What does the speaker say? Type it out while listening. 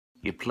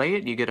You play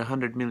it, you get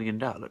 $100 million,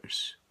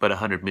 but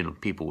 100 million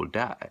people will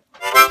die.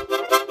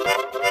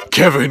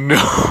 Kevin,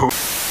 no!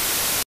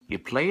 You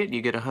play it,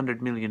 you get $100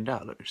 million,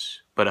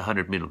 but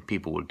 100 million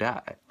people will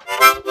die.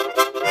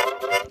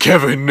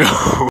 Kevin,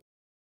 no!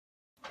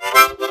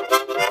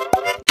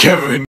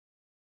 Kevin!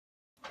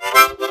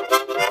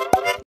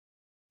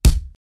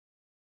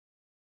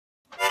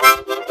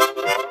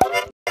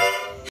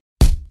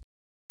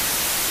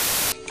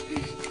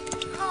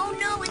 Oh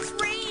no, it's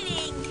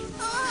raining!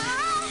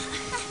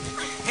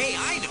 Hey,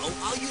 I know!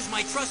 I'll use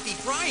my trusty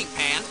frying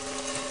pan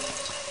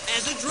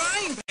as a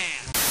drying pan!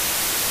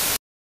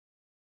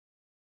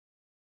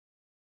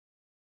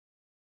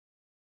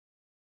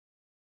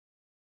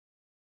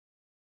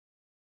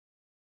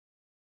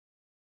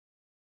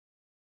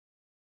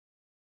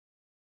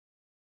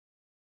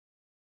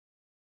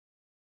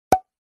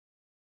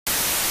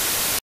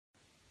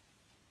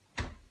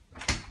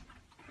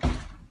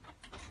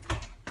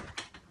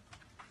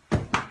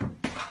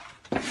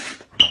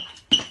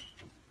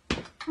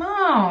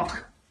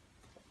 Mark!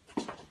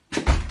 I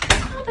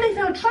can't believe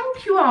how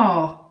drunk you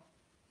are.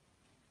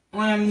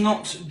 I am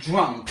not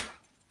drunk.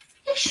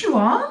 Yes, you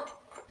are.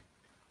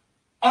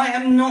 I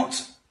am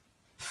not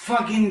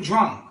fucking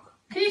drunk.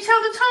 Can you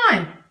tell the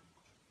time?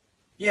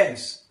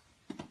 Yes.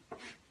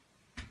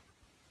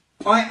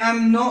 I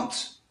am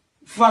not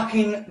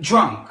fucking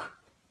drunk.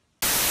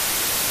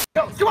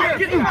 Come on,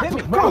 hit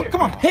me.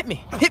 Come on, hit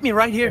me. Hit me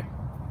right here.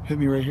 Hit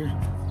me right here.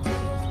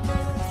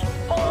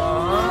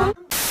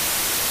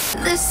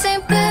 This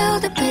ain't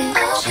build a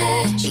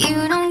bitch.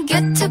 You don't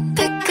get to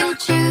pick and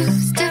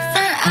choose.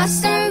 Different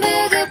ass and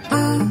bigger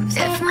boobs.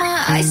 If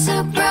my eyes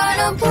are brown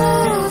or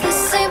blue,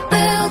 this ain't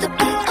build a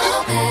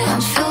bitch.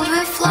 I'm filled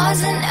with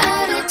flaws and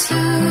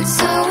attitudes.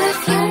 So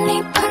if you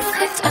need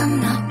perfect,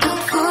 I'm not built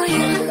for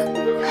you.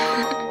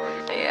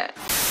 Yeah.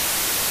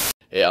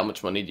 Hey, how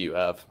much money do you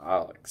have?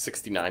 Like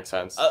 69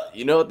 cents.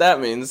 You know what that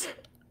means?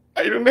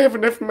 I don't have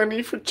enough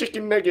money for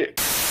chicken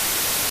nugget.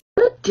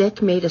 If a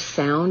dick made a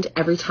sound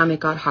every time it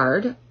got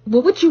hard,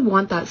 what would you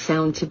want that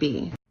sound to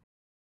be?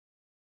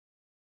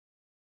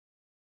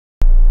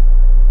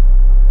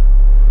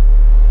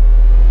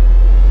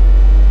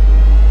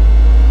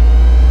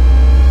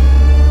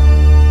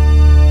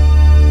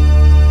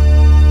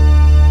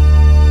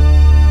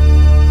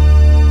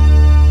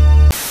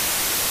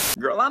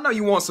 Girl, I know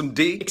you want some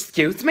D.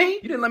 Excuse me?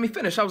 You didn't let me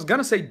finish. I was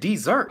gonna say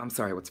dessert. I'm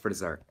sorry, what's for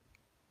dessert?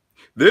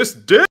 This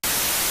dick.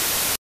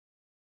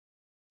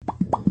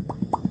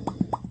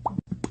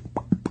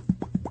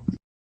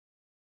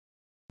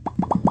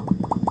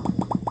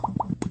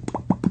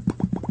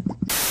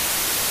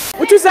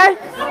 What you say?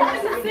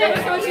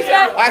 What you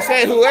said? I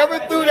said whoever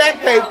threw that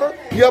paper,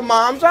 your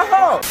mom's a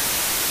hoe.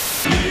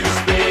 You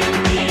spin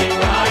me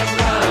right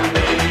round,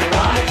 baby,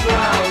 right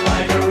round,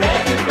 like a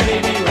record,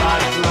 baby,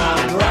 right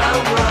round,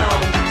 round,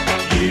 round.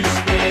 You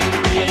spin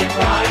me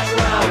right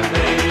round,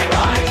 baby,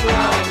 right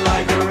round,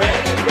 like a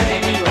record,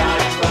 baby,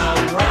 right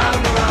round,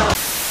 round, round.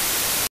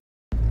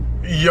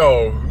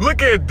 Yo,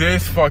 look at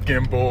this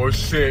fucking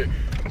bullshit.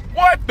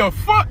 What the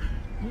fuck?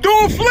 Do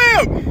a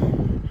flip!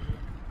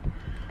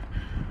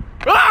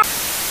 Ah!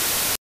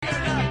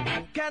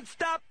 Can't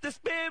stop the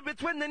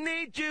spirits when they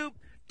need you.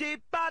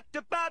 Deep, ba,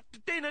 da, ba, da,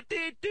 dee, da,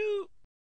 dee, doo.